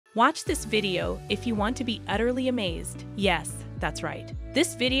Watch this video if you want to be utterly amazed. Yes, that's right.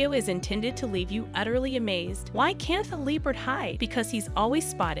 This video is intended to leave you utterly amazed. Why can't the leopard hide? Because he's always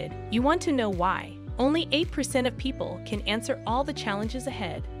spotted. You want to know why? Only 8% of people can answer all the challenges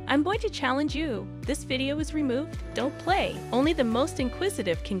ahead. I'm going to challenge you. This video is removed. Don't play. Only the most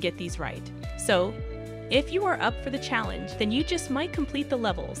inquisitive can get these right. So, if you are up for the challenge, then you just might complete the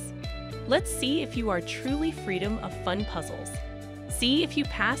levels. Let's see if you are truly freedom of fun puzzles. See if you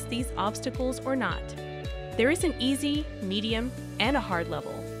pass these obstacles or not. There is an easy, medium, and a hard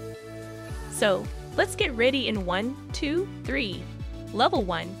level. So, let's get ready in 1, 2, 3. Level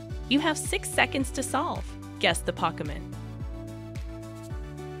 1. You have 6 seconds to solve. Guess the Pokemon.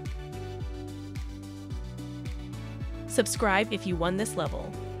 Subscribe if you won this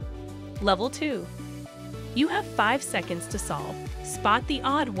level. Level 2. You have 5 seconds to solve. Spot the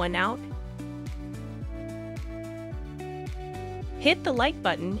odd one out. Hit the like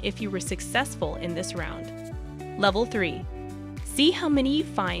button if you were successful in this round. Level 3. See how many you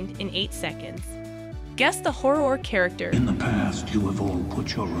find in 8 seconds. Guess the horror character. In the past, you have all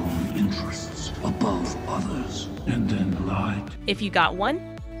put your own interests above others and then lied. If you got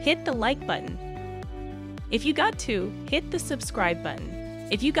 1, hit the like button. If you got 2, hit the subscribe button.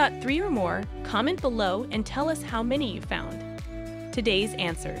 If you got 3 or more, comment below and tell us how many you found. Today's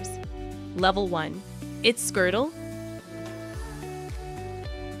answers. Level 1. It's Squirtle.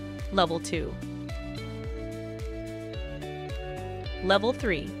 Level 2. Level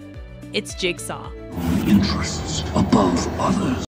 3. It's Jigsaw. Interests above others.